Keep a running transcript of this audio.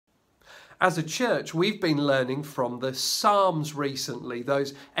As a church, we've been learning from the Psalms recently,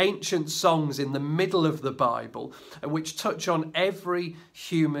 those ancient songs in the middle of the Bible, which touch on every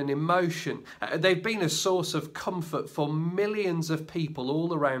human emotion. They've been a source of comfort for millions of people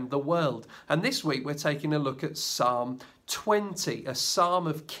all around the world. And this week we're taking a look at Psalm 20, a psalm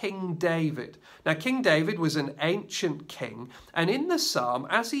of King David. Now, King David was an ancient king, and in the psalm,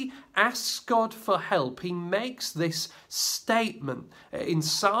 as he asks God for help, he makes this statement. In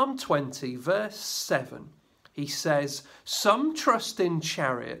Psalm 20, verse 7, he says, "Some trust in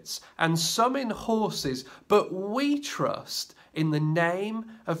chariots and some in horses, but we trust in the name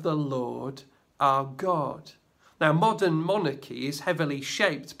of the Lord our God." Now, modern monarchy is heavily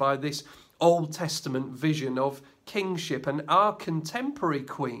shaped by this Old Testament vision of kingship, and our contemporary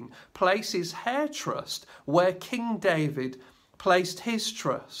queen places her trust where King David placed his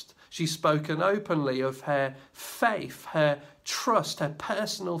trust. She's spoken openly of her faith, her trust, her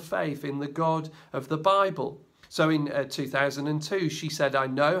personal faith in the God of the Bible. So in 2002, she said, "I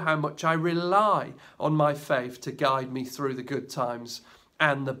know how much I rely on my faith to guide me through the good times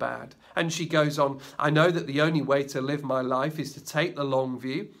and the bad." And she goes on, "I know that the only way to live my life is to take the long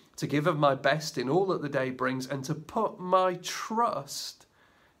view, to give of my best in all that the day brings, and to put my trust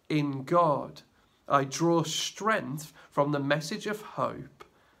in God. I draw strength from the message of hope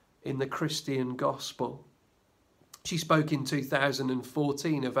in the Christian gospel." She spoke in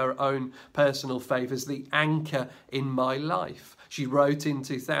 2014 of her own personal faith as the anchor in my life. She wrote in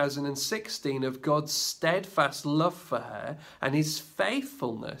 2016 of God's steadfast love for her and his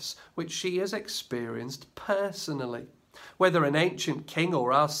faithfulness, which she has experienced personally. Whether an ancient king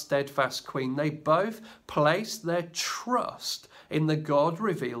or our steadfast queen, they both placed their trust in the God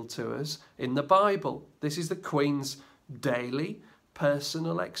revealed to us in the Bible. This is the queen's daily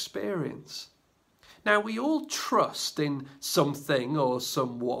personal experience. Now, we all trust in something or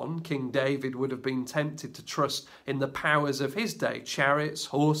someone. King David would have been tempted to trust in the powers of his day, chariots,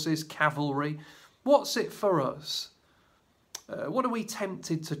 horses, cavalry. What's it for us? What are we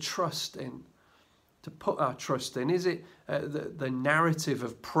tempted to trust in, to put our trust in? Is it the narrative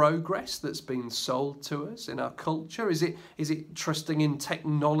of progress that's been sold to us in our culture? Is it trusting in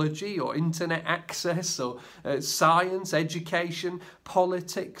technology or internet access or science, education,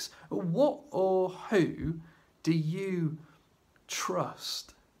 politics? What or who do you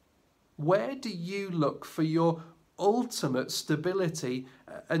trust? Where do you look for your ultimate stability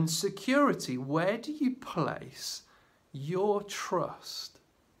and security? Where do you place your trust?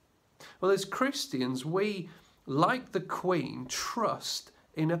 Well, as Christians, we, like the Queen, trust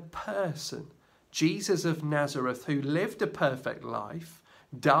in a person, Jesus of Nazareth, who lived a perfect life,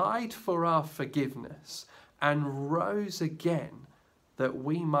 died for our forgiveness, and rose again that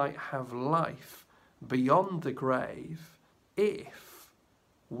we might have life beyond the grave if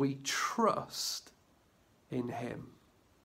we trust in him.